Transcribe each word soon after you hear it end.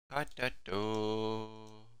Da da do.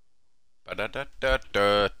 Ba da da da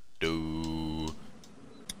da do.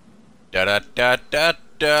 Da da da da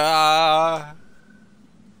da.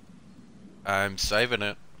 I'm saving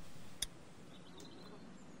it.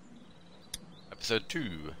 Episode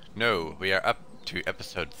 2. No, we are up to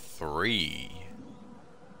episode 3.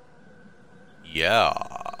 Yeah.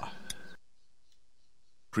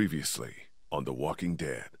 Previously on The Walking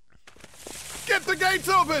Dead. Get the gates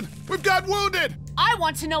open! We've got wounded! I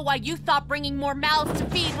want to know why you thought bringing more mouths to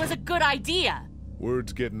feed was a good idea.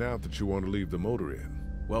 Word's getting out that you want to leave the motor in.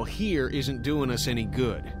 Well, here isn't doing us any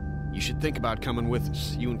good. You should think about coming with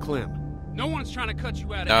us, you and Clem. No one's trying to cut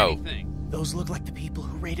you out of No. anything. Those look like the people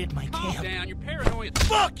who raided my Calm camp. down, you're paranoid.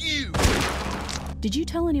 Fuck you! Did you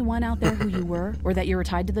tell anyone out there who you were, or that you were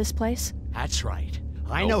tied to this place? That's right.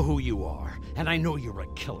 I know who you are, and I know you're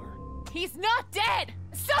a killer. He's not dead!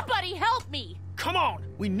 Somebody help me! Come on!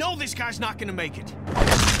 We know this guy's not gonna make it.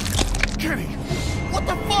 Kenny! What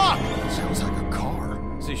the fuck? Sounds like a car.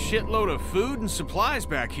 There's a shitload of food and supplies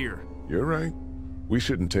back here. You're right. We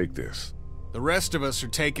shouldn't take this. The rest of us are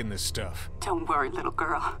taking this stuff. Don't worry, little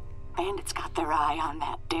girl. Bandits got their eye on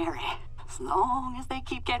that dairy. As long as they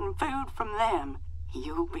keep getting food from them,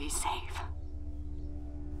 you'll be safe.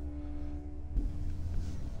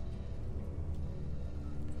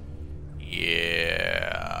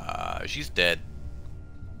 Yeah. She's dead.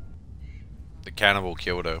 The cannibal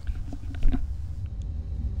killed her.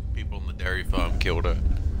 People on the dairy farm killed her.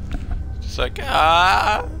 Just like,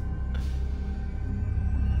 ah.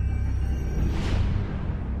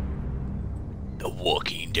 The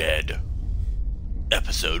Walking Dead.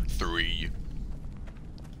 Episode 3.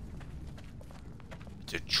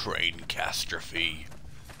 It's a train catastrophe.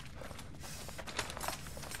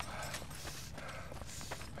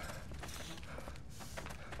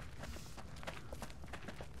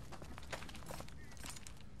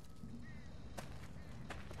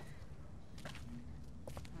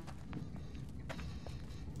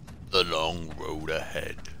 The Long Road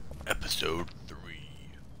Ahead. Episode 3.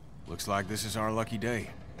 Looks like this is our lucky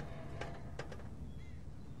day.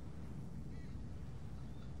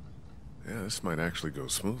 Yeah, this might actually go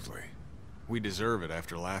smoothly. We deserve it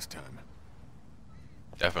after last time.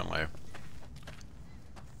 Definitely.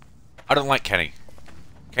 I don't like Kenny.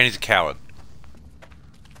 Kenny's a coward.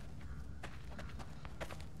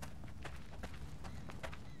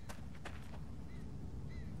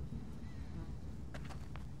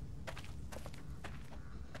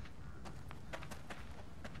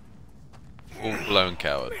 Full-blown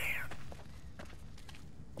coward.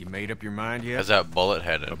 You made up your mind yet? How's that bullet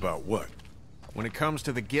headed? About what? When it comes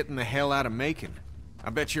to the getting the hell out of Macon, I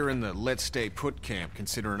bet you're in the let's stay put camp,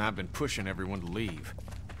 considering I've been pushing everyone to leave.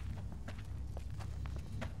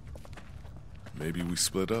 Maybe we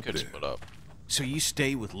split up Could then. split up. So you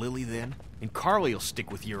stay with Lily then? And Carly'll stick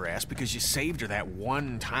with your ass because you saved her that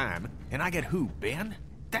one time. And I get who, Ben?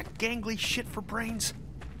 That gangly shit for brains?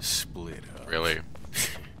 Split up. Really?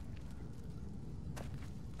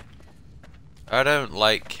 I don't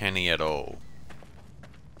like Kenny at all.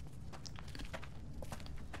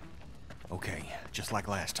 Okay, just like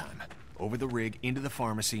last time. Over the rig, into the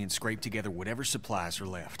pharmacy, and scrape together whatever supplies are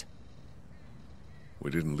left. We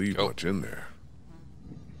didn't leave Oh. much in there.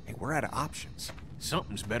 Hey, we're out of options.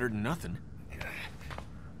 Something's better than nothing.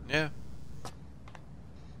 Yeah.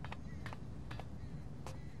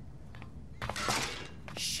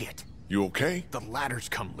 Shit. You okay? The ladder's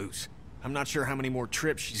come loose. I'm not sure how many more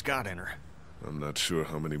trips she's got in her. I'm not sure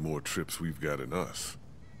how many more trips we've got in us.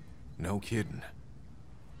 No kidding.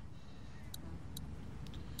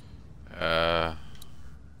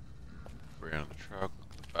 Bring on the truck,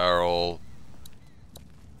 the barrel.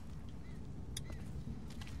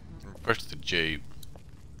 Push the Jeep.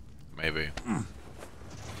 Maybe.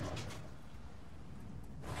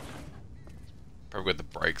 Probably got the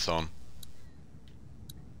brakes on.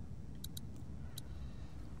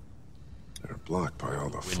 They're blocked by all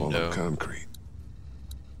the Window. fallen concrete.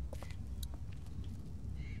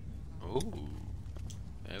 Ooh.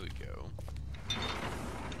 There we go.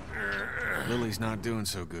 Lily's not doing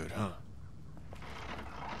so good, huh?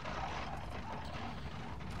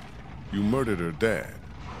 You murdered her dad.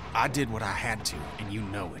 I did what I had to, and you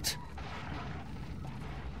know it.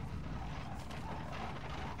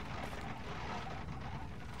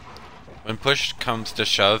 When push comes to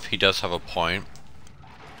shove, he does have a point.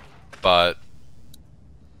 But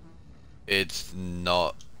it's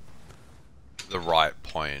not the right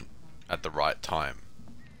point at the right time.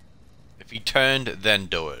 If he turned, then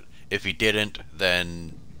do it. If he didn't,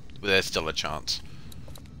 then there's still a chance.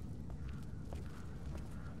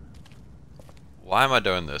 Why am I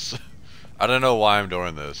doing this? I don't know why I'm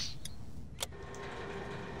doing this.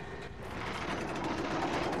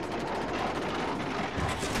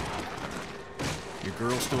 Your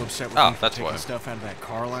girl still upset with Oh, me for that's taking why. stuff out of that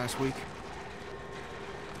car last week?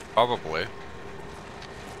 Probably.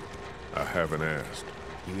 I haven't asked.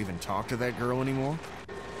 You even talk to that girl anymore?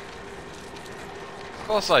 Of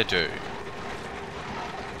course I do.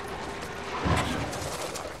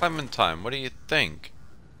 Clementine, what do you think?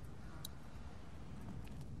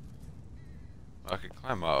 I could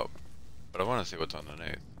climb up, but I want to see what's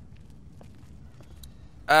underneath.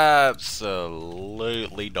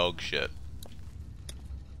 Absolutely dog shit.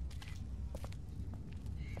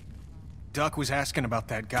 Duck was asking about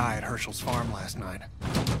that guy at Herschel's farm last night.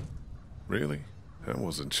 Really? I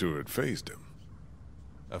wasn't sure it fazed him.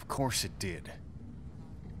 Of course it did.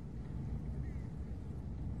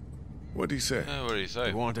 What'd he say? What do you say?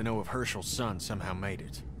 He wanted to know if Herschel's son somehow made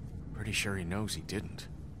it. Pretty sure he knows he didn't.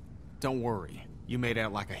 Don't worry. You made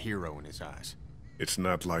out like a hero in his eyes. It's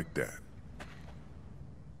not like that.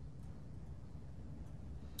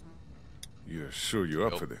 You're sure you're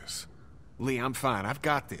up Nope. for this? Lee, I'm fine. I've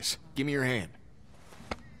got this. Give me your hand.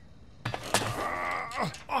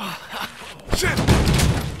 Shit!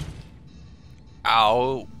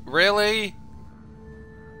 Ow, really?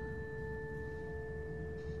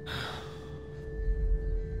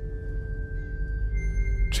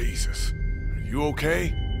 Jesus. Are you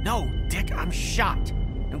okay? No, Dick, I'm shot.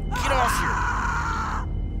 Now get off here.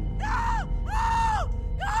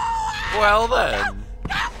 Well then.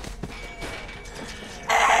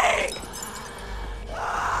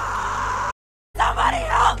 Somebody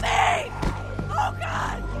help me! Oh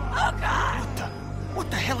God! Oh God! What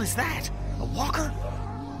the hell is that? A walker?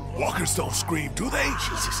 Walkers don't scream, do they?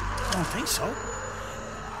 Jesus, I don't think so.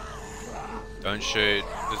 Don't shoot.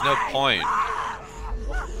 There's no point.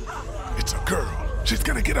 It's a girl. She's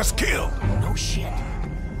gonna get us killed. No shit.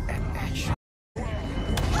 Action.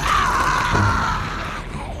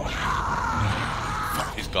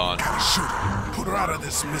 She's gone. Gotta shoot her. Put her out of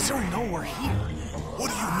this I misery. don't know we're here.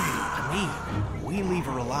 What do you mean? I mean, we leave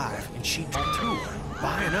her alive and she bolt to her,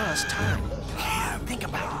 buying us time. Yeah, think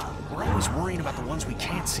about it. We're always worrying about the ones we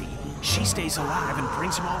can't see. She stays alive and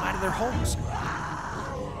brings them all out of their holes.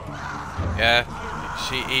 Yeah,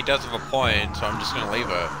 he does have a point, so I'm just gonna leave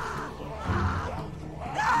her.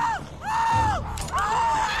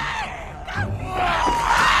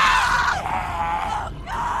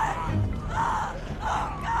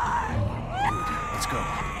 Let's go.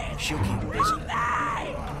 She'll keep busy.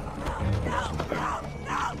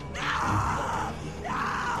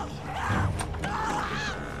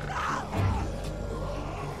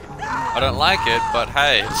 I don't like it, but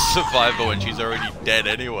hey, it's survival when she's already dead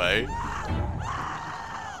anyway.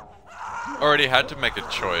 Already had to make a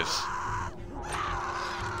choice.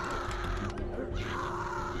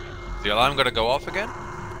 Is the alarm gonna go off again?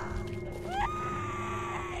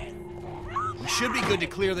 We should be good to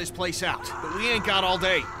clear this place out, but we ain't got all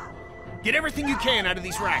day. Get everything you can out of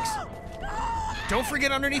these racks. Don't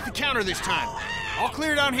forget underneath the counter this time. I'll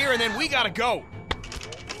clear down here and then we gotta go.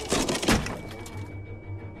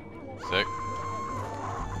 Sick.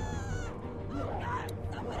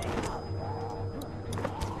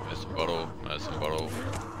 Medicine bottle, medicine bottle,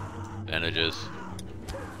 bandages,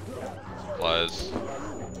 supplies.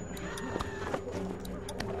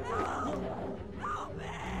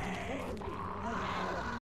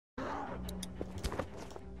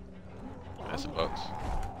 Medicine box.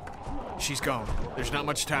 She's gone. There's not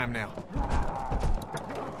much time now.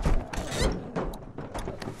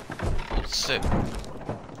 Oh, sick.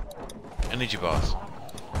 Energy bars.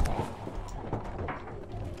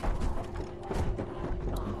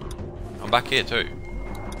 I'm back here too.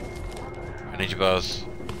 Energy bars.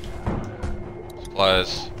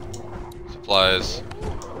 Supplies. Supplies.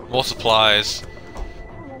 More supplies.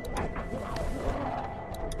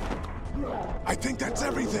 I think that's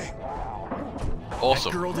everything. That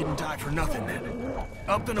Awesome. girl didn't die for nothing then.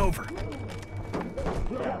 Up and over.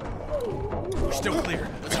 We're still clear.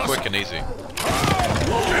 Let's hustle. Quick and easy.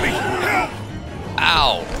 Jenny, help!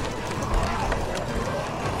 Ow!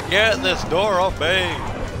 Get this door off me!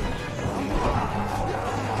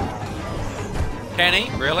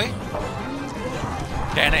 Kenny? Really?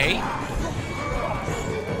 Kenny?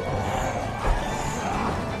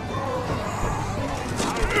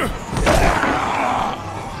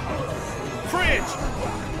 Fridge!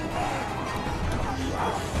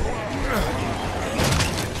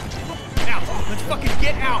 Out! Let's fucking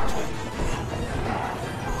get out!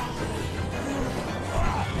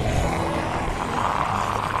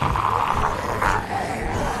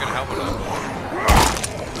 Who's gonna help with that?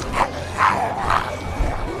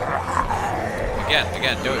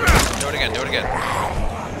 Again, do it. Do it again, do it again.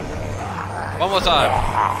 One more time.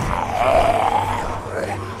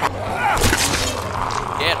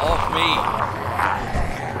 Get off me.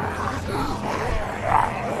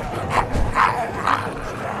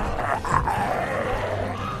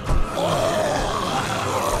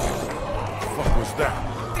 What was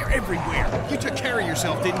that? They're everywhere. You took care of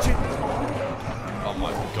yourself, didn't you? Oh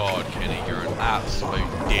my god, Kenny, you're an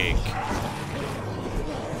absolute dick.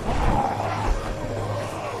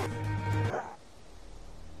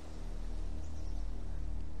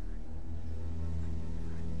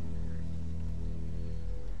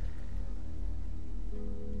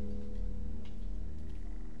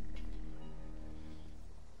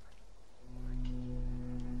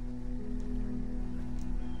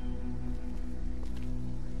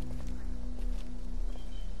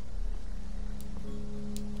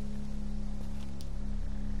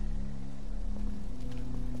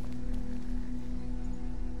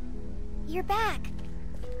 You're back.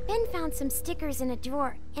 Ben found some stickers in a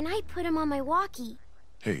drawer, and I put them on my walkie.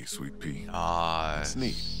 Hey, Sweet Pea. Nice. That's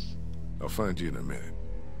neat. I'll find you in a minute.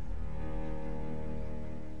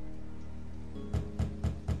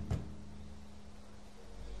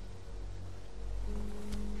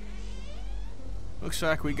 Looks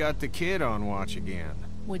like we got the kid on watch again.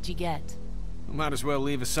 What'd you get? We might as well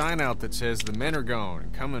leave a sign out that says the men are gone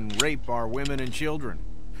and come and rape our women and children.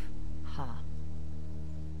 Huh.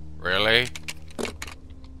 Really?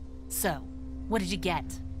 So, what did you get?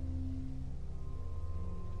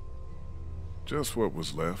 Just what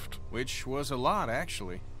was left. Which was a lot,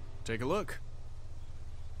 actually. Take a look.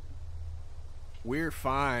 We're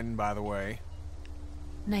fine, by the way.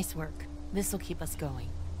 Nice work. This'll keep us going.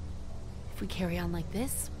 If we carry on like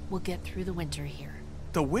this, we'll get through the winter here.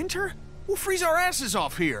 The winter? We'll freeze our asses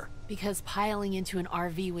off here. Because piling into an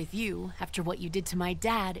RV with you, after what you did to my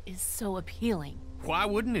dad, is so appealing. Why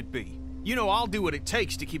wouldn't it be? You know I'll do what it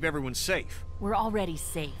takes to keep everyone safe. We're already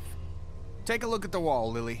safe. Take a look at the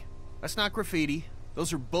wall, Lily. That's not graffiti.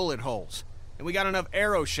 Those are bullet holes. And we got enough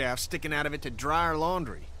arrow shafts sticking out of it to dry our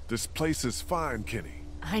laundry. This place is fine, Kenny.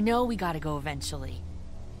 I know we gotta go eventually.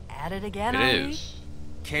 At it again, are It we? is.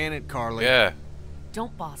 Can it, Carly? Yeah.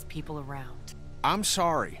 Don't boss people around. I'm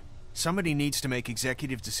sorry. Somebody needs to make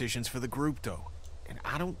executive decisions for the group, though. And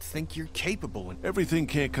I don't think you're capable. Everything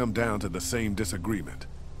can't come down to the same disagreement.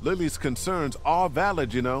 Lily's concerns are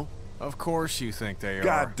valid, you know. Of course you think they are.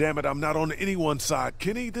 God damn it, I'm not on anyone's side,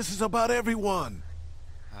 Kenny. This is about everyone.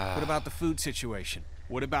 What about the food situation?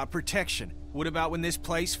 What about protection? What about when this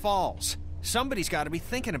place falls? Somebody's got to be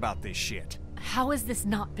thinking about this shit. How has this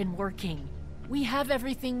not been working? We have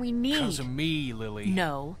everything we need. Because of me, Lily.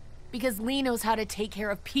 No, because Lee knows how to take care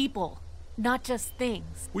of people, not just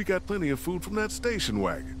things. We got plenty of food from that station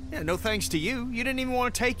wagon. Yeah, no thanks to you. You didn't even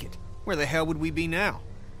want to take it. Where the hell would we be now?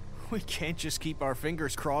 We can't just keep our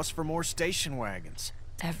fingers crossed for more station wagons.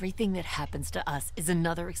 Everything that happens to us is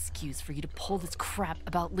another excuse for you to pull this crap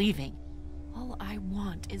about leaving. All I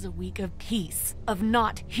want is a week of peace, of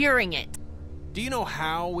not hearing it. Do you know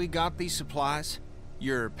how we got these supplies?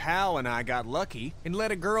 Your pal and I got lucky and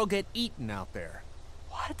let a girl get eaten out there.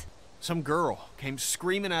 What? Some girl came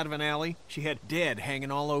screaming out of an alley. She had dead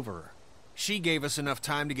hanging all over her. She gave us enough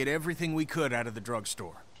time to get everything we could out of the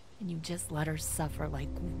drugstore. And you just let her suffer like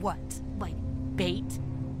what? Like bait?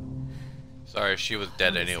 Sorry, she was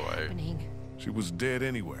dead What is anyway. happening? She was dead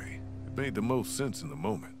anyway. It made the most sense in the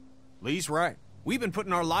moment. Lee's right. We've been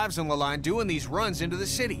putting our lives on the line doing these runs into the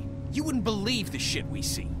city. You wouldn't believe the shit we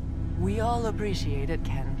see. We all appreciate it,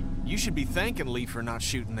 Ken. You should be thanking Lee for not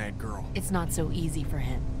shooting that girl. It's not so easy for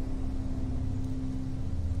him.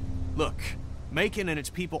 Look, Macon and its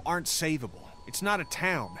people aren't savable. It's not a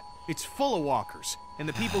town. It's full of walkers, and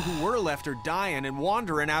the people who were left are dying and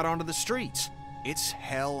wandering out onto the streets. It's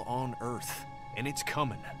hell on earth, and it's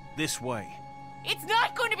coming this way. It's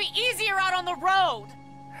not going to be easier out on the road!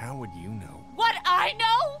 How would you know? What I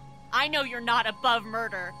know? I know you're not above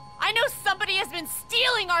murder. I know somebody has been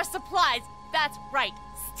stealing our supplies. That's right,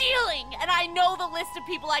 stealing! And I know the list of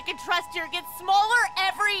people I can trust here gets smaller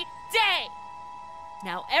every day!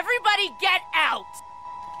 Now everybody get out!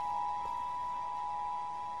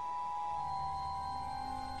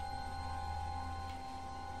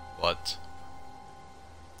 What?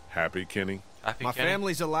 Happy, Kenny? Happy My Kenny?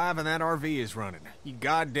 family's alive and that RV is running. You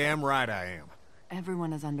goddamn right I am.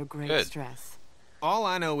 Everyone is under great Good. stress. All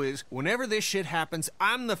I know is, whenever this shit happens,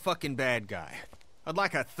 I'm the fucking bad guy. I'd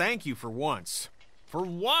like a thank you for once. For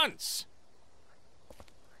once!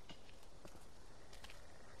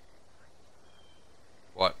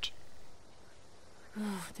 What?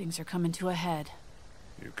 Things are coming to a head.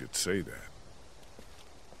 You could say that.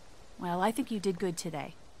 Well, I think you did good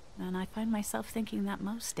today. And I find myself thinking that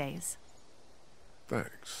most days.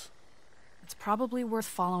 Thanks. It's probably worth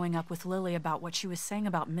following up with Lily about what she was saying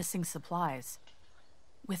about missing supplies.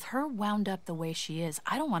 With her wound up the way she is,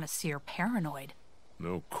 I don't want to see her paranoid.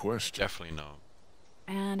 No question. Definitely no.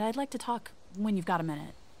 And I'd like to talk when you've got a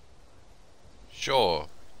minute. Sure.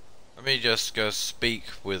 Let me just go speak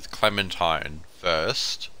with Clementine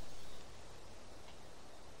first.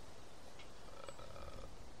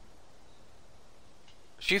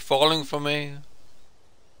 Is she falling for me?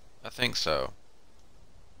 I think so.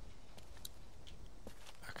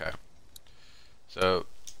 Okay. So,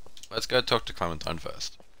 let's go talk to Clementine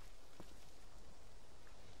first.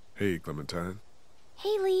 Hey, Clementine.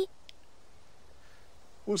 Haley,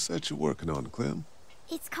 What's that you're working on, Clem?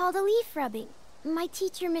 it's called a leaf rubbing. My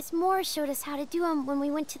teacher, Miss Moore, showed us how to do them when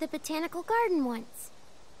we went to the botanical garden once.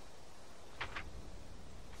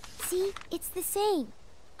 See, it's the same.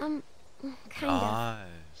 Kind of.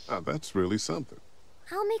 Nice. Oh, that's really something.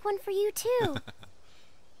 I'll make one for you, too.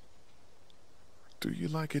 Do you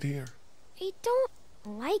like it here? I don't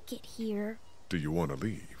like it here. Do you want to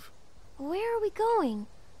leave? Where are we going?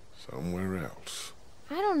 Somewhere else.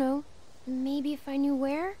 I don't know. Maybe if I knew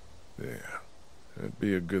where? Yeah, that'd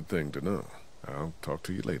be a good thing to know. I'll talk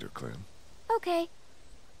to you later, Clem. Okay.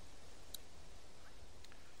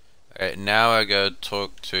 Okay, now I go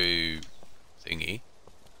talk to Thingy.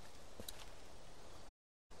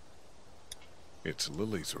 It's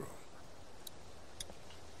Lily's room.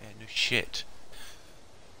 Yeah, no shit.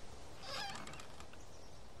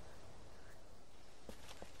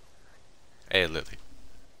 Hey, Lily.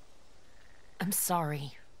 I'm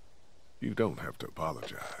sorry. You don't have to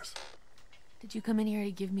apologize. Did you come in here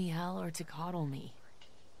to give me hell or to coddle me?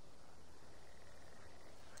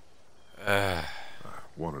 I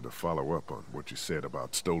wanted to follow up on what you said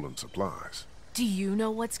about stolen supplies. Do you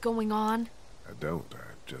know what's going on? I don't.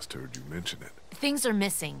 I just heard you mention it. Things are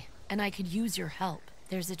missing, and I could use your help.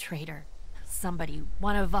 There's a traitor. Somebody,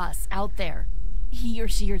 one of us, out there. He or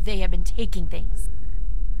she or they have been taking things.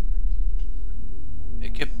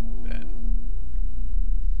 It could...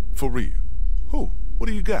 For real? Who? What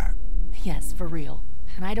do you got? Yes, for real.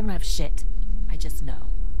 And I don't have shit. I just know.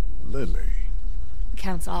 Lily.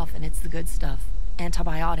 Counts off, and it's the good stuff.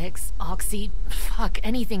 Antibiotics, oxy, fuck,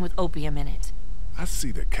 anything with opium in it. I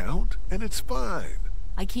see the count, and it's fine.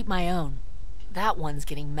 I keep my own. That one's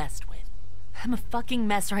getting messed with. I'm a fucking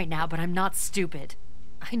mess right now, but I'm not stupid.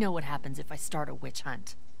 I know what happens if I start a witch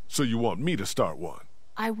hunt. So you want me to start one?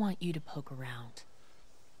 I want you to poke around.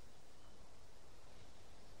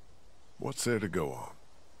 What's there to go on?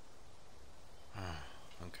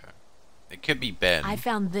 Okay. It could be Ben. I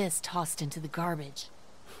found this tossed into the garbage.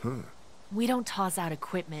 Huh. We don't toss out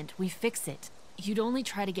equipment, we fix it. You'd only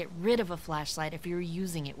try to get rid of a flashlight if you were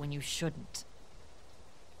using it when you shouldn't.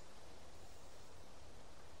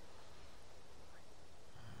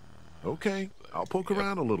 Okay, I'll poke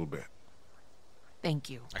around a little bit. Thank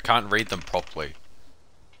you. I can't read them properly.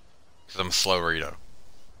 Because I'm a slow reader.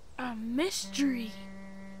 A mystery.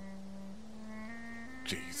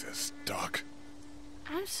 Jesus, Doc.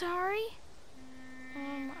 I'm sorry.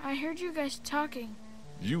 I heard you guys talking.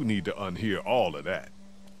 You need to unhear all of that.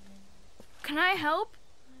 Can I help?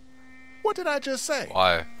 What did I just say?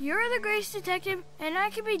 Why? You're the Grace detective, and I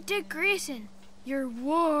can be Dick Grayson, your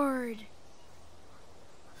ward.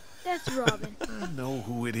 That's Robin. I know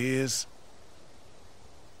who it is.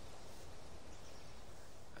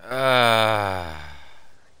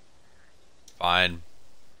 Fine.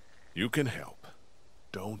 You can help.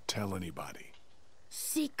 Don't tell anybody.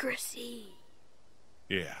 Secrecy.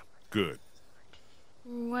 Yeah, good.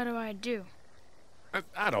 What do I do?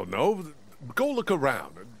 I don't know. Go look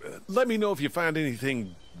around. Let me know if you find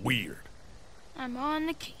anything weird. I'm on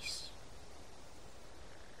the case.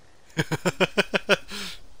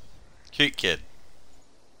 Cute kid.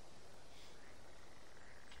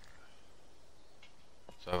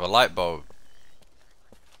 So I have a light bulb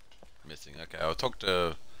missing. Okay, I'll talk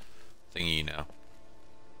to Thingy now.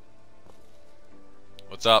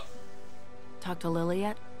 What's up? Talk to Lily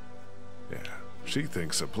yet? Yeah, she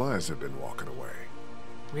thinks supplies have been walking away.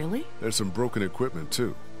 Really? There's some broken equipment,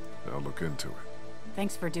 too. I'll look into it.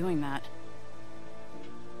 Thanks for doing that.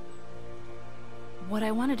 What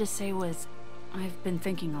I wanted to say was, I've been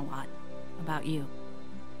thinking a lot about you.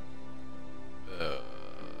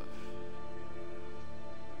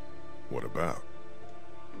 What about?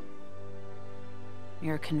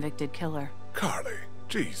 You're a convicted killer. Carly,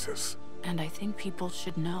 Jesus. And I think people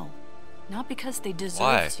should know. Not because they deserve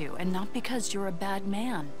Why? to, and not because you're a bad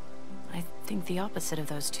man. I think the opposite of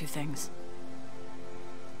those two things.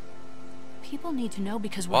 People need to know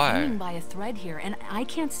because we're Why? hanging by a thread here, and I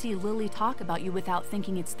can't see Lily talk about you without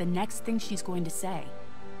thinking it's the next thing she's going to say.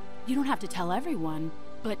 You don't have to tell everyone,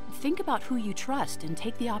 but think about who you trust and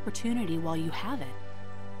take the opportunity while you have it.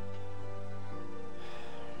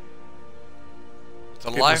 It's a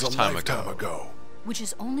lifetime ago. ago. Which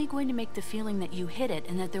is only going to make the feeling that you hid it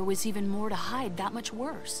and that there was even more to hide that much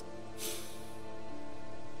worse.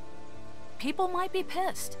 People might be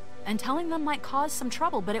pissed, and telling them might cause some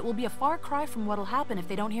trouble, but it will be a far cry from what'll happen if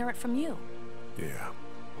they don't hear it from you. Yeah.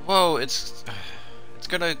 Well, it's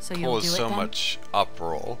gonna So you'll cause do it so then? much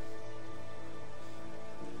uproar.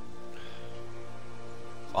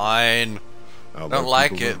 Fine. I'll Don't let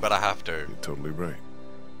like people it, know. but I have to. You're totally right.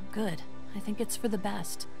 Good. I think it's for the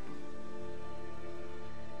best.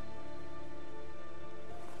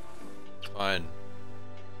 Fine.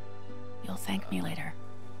 You'll thank me later.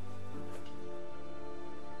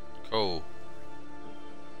 Cool.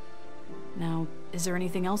 Now, is there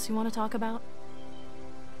anything else you want to talk about?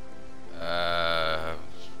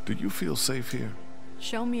 Do you feel safe here?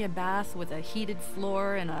 Show me a bath with a heated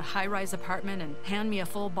floor in a high-rise apartment and hand me a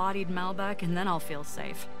full-bodied Malbec and then I'll feel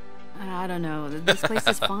safe. I don't know. This place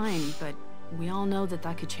is fine, but we all know that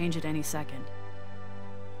that could change at any second.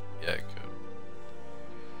 Yeah, it could.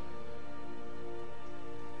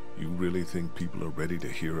 You really think people are ready to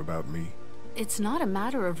hear about me? It's not a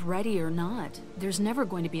matter of ready or not. There's never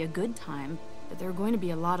going to be a good time, but there are going to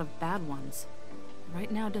be a lot of bad ones.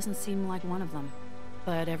 Right now doesn't seem like one of them.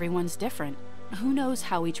 But everyone's different. Who knows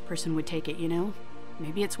how each person would take it, you know?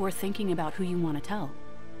 Maybe it's worth thinking about who you want to tell.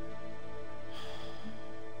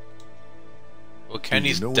 Well,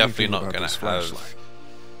 Kenny's know definitely anything not about going this to have flashlight?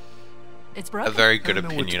 It's a broken. very good I know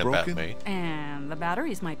it's opinion about broken. me. And the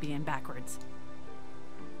batteries might be in backwards.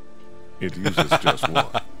 It uses just one.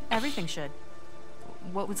 Everything should.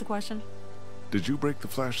 What was the question? Did you break the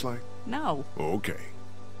flashlight? No. Okay.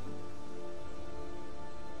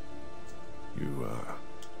 You,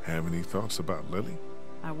 have any thoughts about Lily?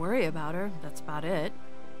 I worry about her, that's about it.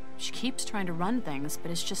 She keeps trying to run things,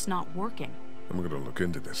 but it's just not working. I'm gonna look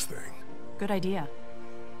into this thing. Good idea.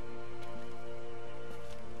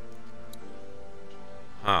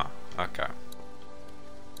 Huh, okay.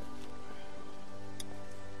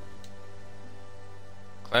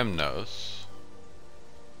 Clem knows.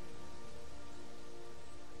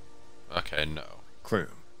 Okay, no. Clem,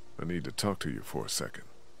 I need to talk to you for a second.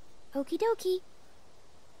 Okie dokie.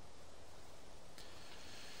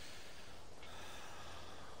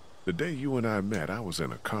 The day you and I met, I was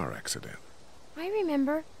in a car accident. I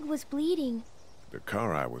remember. It was bleeding. The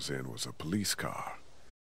car I was in was a police car.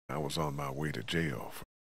 I was on my way to jail for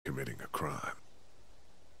committing a crime.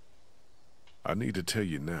 I need to tell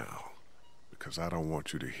you now, because I don't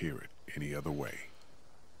want you to hear it any other way.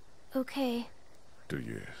 Okay. Do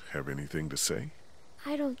you have anything to say?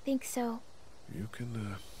 I don't think so. You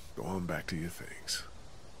can, go on back to your things.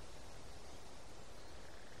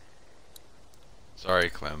 Sorry,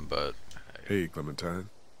 Clem, but... Hey, Clementine.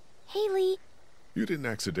 Haley. You didn't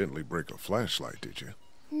accidentally break a flashlight, did you?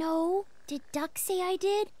 No. Did Duck say I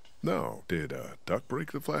did? No. Did, Duck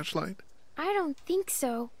break the flashlight? I don't think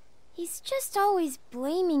so. He's just always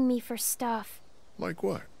blaming me for stuff. Like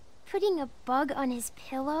what? Putting a bug on his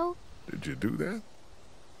pillow? Did you do that?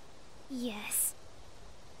 Yes.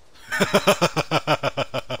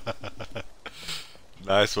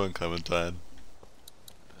 Nice one, Clementine.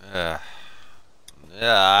 Hey,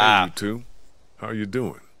 Yeah. you two. How you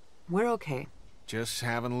doing? We're okay. Just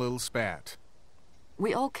having a little spat.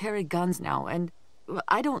 We all carry guns now, and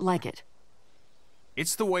I don't like it.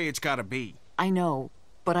 It's the way it's gotta be. I know,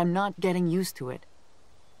 but I'm not getting used to it.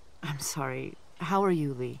 I'm sorry. How are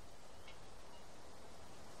you, Lee?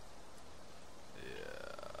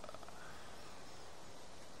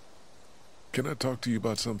 Can I talk to you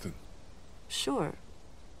about something? Sure.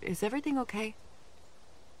 Is everything okay?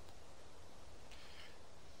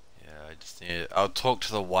 Yeah, I just need... I'll talk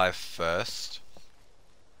to the wife first.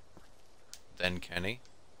 Then Kenny.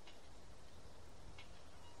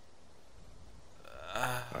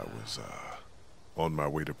 I was, on my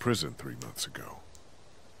way to prison 3 months ago.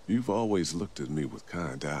 You've always looked at me with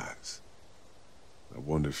kind eyes. I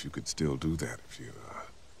wonder if you could still do that if you,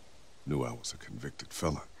 knew I was a convicted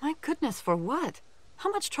felon. My goodness, for what? How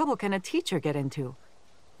much trouble can a teacher get into?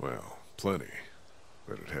 Well, plenty.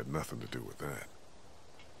 But it had nothing to do with that.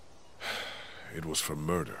 It was for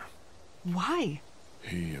murder. Why?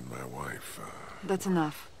 He and my wife, That's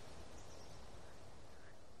enough.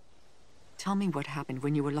 Tell me what happened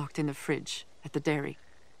when you were locked in the fridge at the dairy.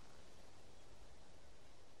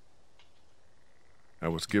 I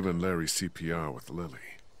was giving Larry CPR with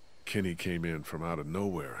Lily. Kenny came in from out of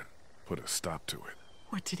nowhere and put a stop to it.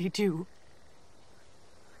 What did he do?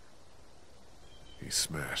 He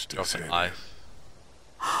smashed Drop his an head. knife.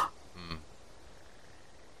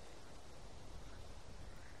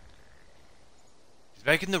 He's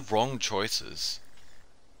making the wrong choices.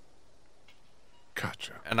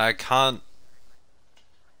 Gotcha. And I can't...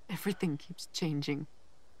 Everything keeps changing.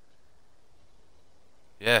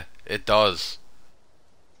 Yeah, it does.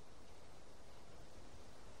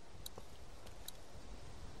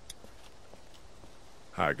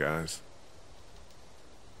 Hi, guys.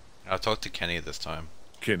 I'll talk to Kenny this time.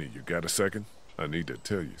 Kenny, you got a second? I need to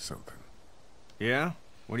tell you something. Yeah?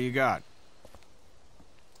 What do you got?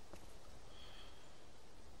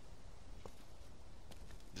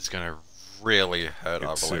 It's gonna really hurt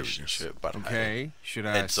our It's serious. relationship, but Okay, hey, should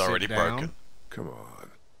I it's sit already down? broken. Come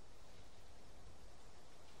on.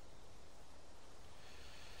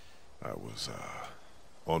 I was,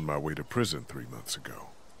 on my way to prison 3 months ago.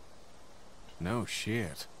 No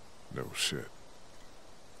shit. No shit.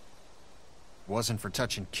 Wasn't for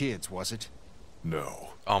touching kids, was it? No.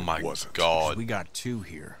 Oh it my wasn't. god. We got two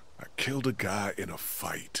here. I killed a guy in a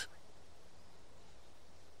fight.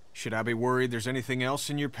 Should I be worried there's anything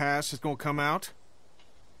else in your past that's gonna come out?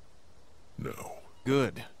 No.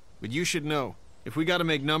 Good. But you should know, if we gotta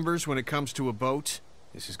make numbers when it comes to a boat,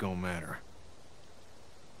 this is gonna matter.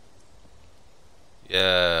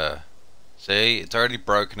 Yeah. See, it's already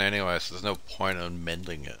broken anyway, so there's no point in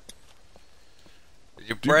mending it. Did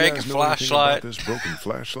you Do you break guys a know anything about flashlight? this broken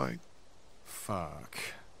flashlight? Fuck.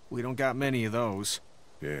 We don't got many of those.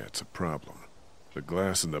 Yeah, it's a problem. The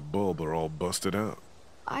glass and the bulb are all busted out.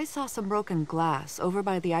 I saw some broken glass over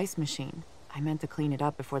by the ice machine. I meant to clean it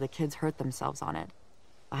up before the kids hurt themselves on it.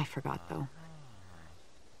 I forgot, though.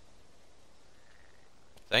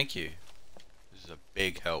 Thank you. This is a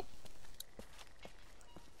big help.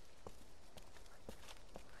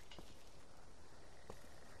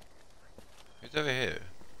 Who's over here?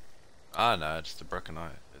 Ah, no, it's the broken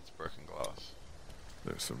eye. It's broken glass.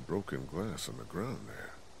 There's some broken glass on the ground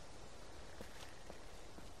there.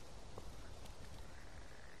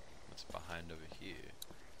 What's behind over here?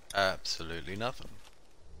 Absolutely nothing.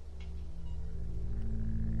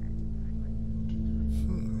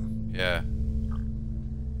 Yeah.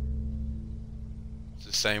 It's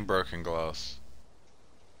the same broken glass.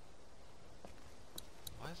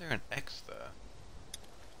 Why is there an X there?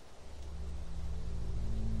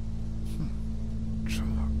 Chalk.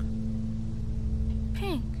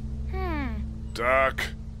 Pink. Doc.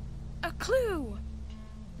 A clue.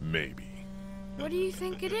 Maybe. What do you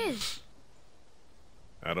think it is?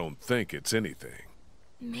 I don't think it's anything.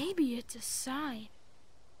 Maybe it's a sign.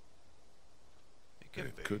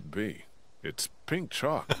 It could be. It's pink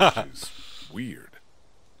chalk, which is weird.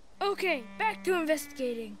 Okay, back to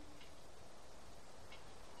investigating.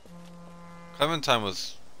 Clementine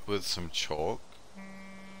was with some chalk.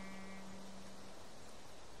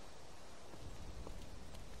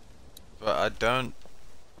 But I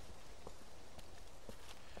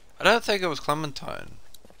don't think it was Clementine.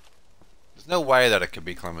 There's no way that it could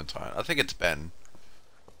be Clementine. I think it's Ben.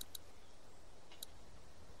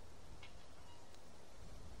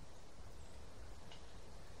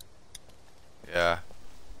 Yeah.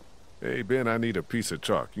 Hey, Ben, I need a piece of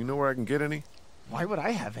chalk. You know where I can get any? Why would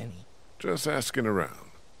I have any? Just asking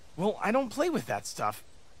around. Well, I don't play with that stuff.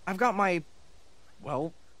 I've got my...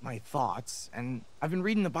 well, my thoughts, and I've been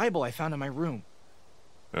reading the Bible I found in my room.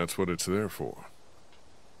 That's what it's there for.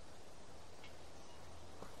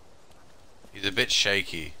 He's a bit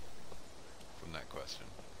shaky from that question.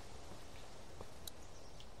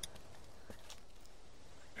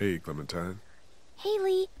 Hey, Clementine.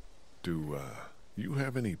 Haley. Do, you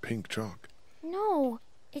have any pink chalk? No,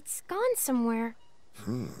 it's gone somewhere.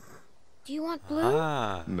 Do you want blue?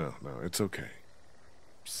 No, it's okay.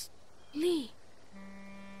 Psst, Lee,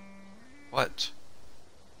 What?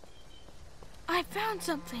 I found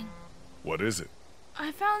something. What is it?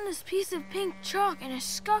 I found this piece of pink chalk and a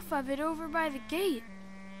scuff of it over by the gate.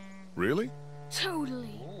 Really?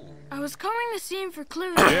 Totally. I was combing the scene for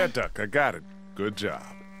clues. Yeah, Duck, I got it. Good job.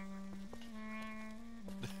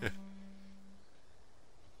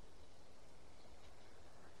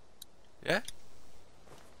 Yeah?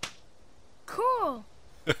 Cool.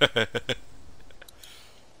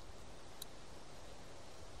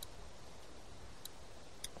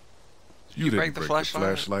 You you didn't break the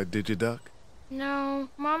flashlight? did you, Duck? No,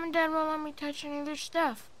 Mom and Dad won't let me touch any of their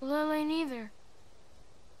stuff. Lily neither.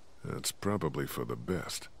 That's probably for the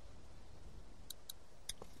best.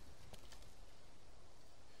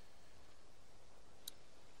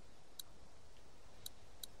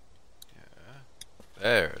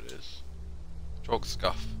 There it is. Chalk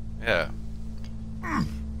scuff. Yeah.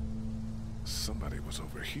 Somebody was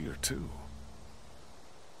over here, too.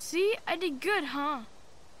 See? I did good, huh?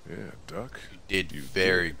 Yeah, Duck. You did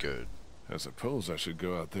very good. I suppose I should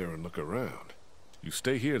go out there and look around. You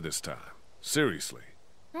stay here this time. Seriously.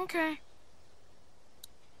 Okay.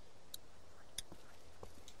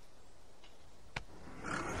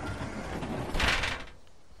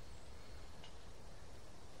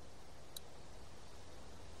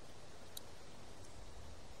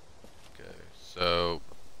 Okay, so...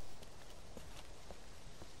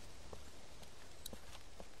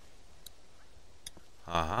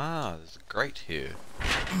 there's a grate here.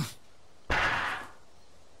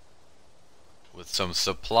 With some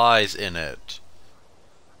supplies in it.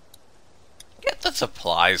 Get the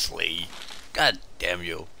supplies, Lee. God damn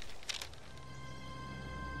you.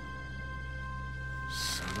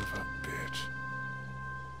 Son of a bitch.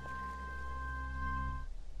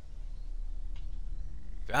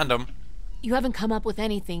 Found him. You haven't come up with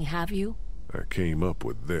anything, have you? I came up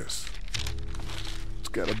with this. It's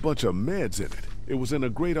got a bunch of meds in it. It was in a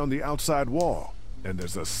grate on the outside wall. And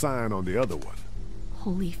there's a sign on the other one.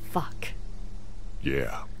 Holy fuck.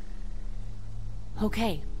 Yeah.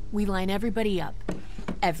 Okay, we line everybody up.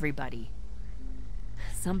 Everybody.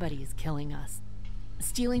 Somebody is killing us.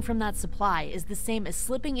 Stealing from that supply is the same as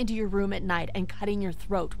slipping into your room at night and cutting your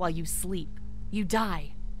throat while you sleep. You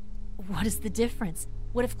die. What is the difference?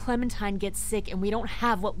 What if Clementine gets sick and we don't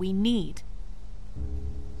have what we need?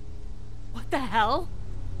 What the hell?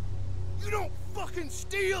 You don't fucking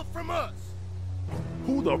steal from us!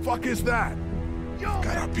 Who the fuck is that? Got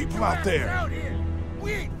our people out there. Out here.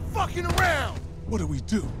 We ain't fucking around! What do we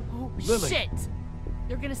do? Oh, Lily. shit!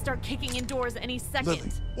 They're gonna start kicking in doors any second.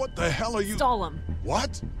 Lily, what the hell are you— Stall him.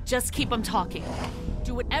 What? Just keep him talking.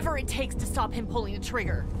 Do whatever it takes to stop him pulling the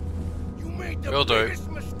trigger. You made the Will do. biggest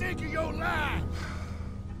mistake of your life!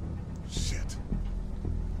 Shit.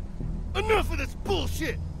 Enough of this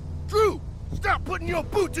bullshit! Drew, stop putting your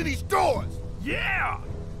boot to these doors! Yeah!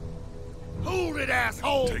 Hold it,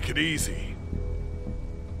 asshole! Take it easy.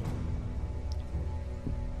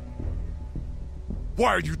 Why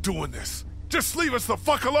are you doing this? Just leave us the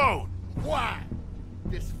fuck alone! Why?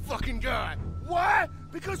 This fucking guy. Why?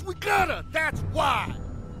 Because we gotta, that's why!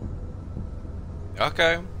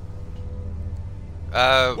 Okay.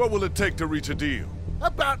 What will it take to reach a deal?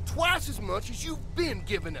 About twice as much as you've been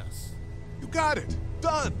giving us. You got it.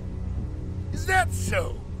 Done. Is that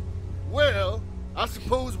so? Well, I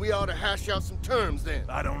suppose we ought to hash out some terms then.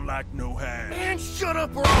 I don't like no hash. Man, shut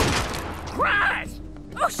up or I'll... Christ!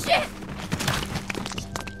 Oh, shit!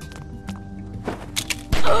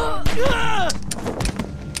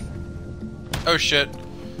 Oh shit.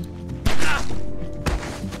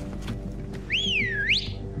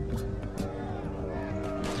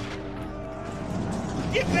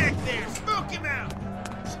 Get back there! Smoke him out!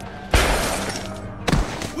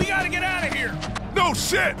 We gotta get out of here! No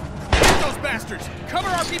shit! Get those bastards! Cover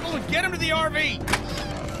our people and get them to the RV!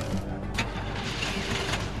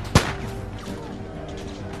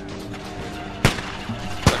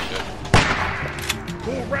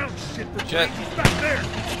 Go around, shit! Shit. He's back there!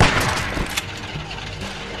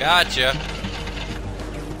 Gotcha.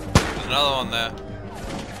 There's another one there.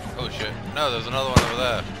 Oh shit. No, there's another one over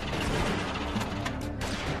there.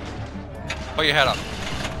 Put your head up.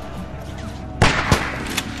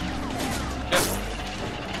 Shit.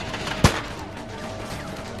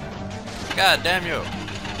 God damn you.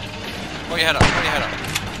 Put your head up. Put your head up.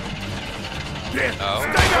 Oh.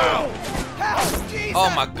 Stay down! Help! Jesus! Oh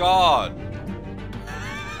my god.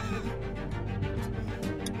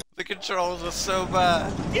 The controls are so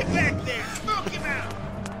bad. Get back there! Smoke him out!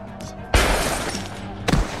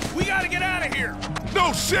 We gotta get out of here!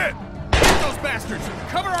 No shit! Get those bastards!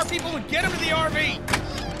 Cover our people and get them to the RV!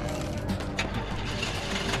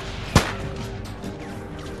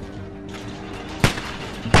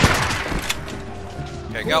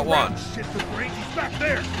 Okay, got one. Shit, the brains, he's back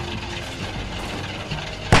there!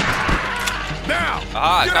 Now!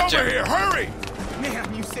 Ah, get gotcha. over here! Hurry!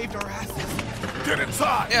 Man, you saved our asses. Get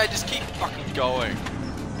inside! Yeah, just keep fucking going.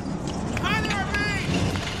 Behind the RV!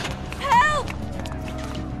 Help!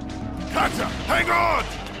 Gotcha! Hang on!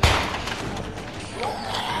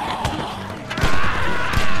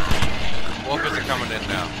 Walkers are coming in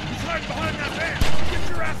now. He's right behind that van! Get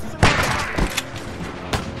your asses around behind!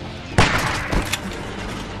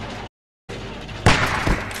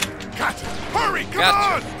 Gotcha! Hurry! Come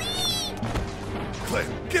Gotcha. on! Clint,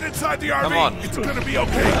 get inside the RV! Come on. It's gonna be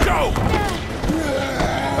okay! Go!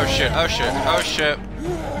 Oh shit, oh shit, oh shit.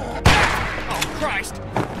 Oh, Christ!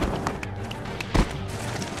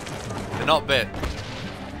 They're not bit.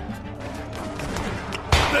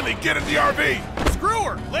 Lily, get in the RV! Screw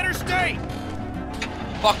her! Let her stay!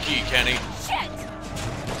 Fuck you, Kenny. Shit!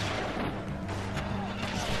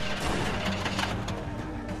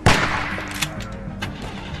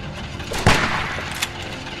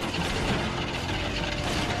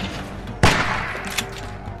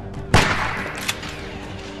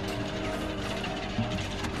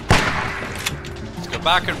 Let's go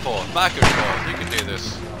back and forth, back and forth. You can do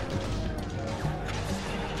this.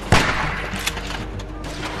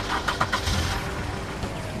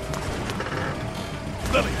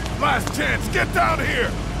 Lily, last chance, get down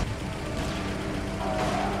here!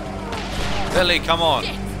 Lily, come on.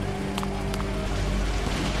 Shit.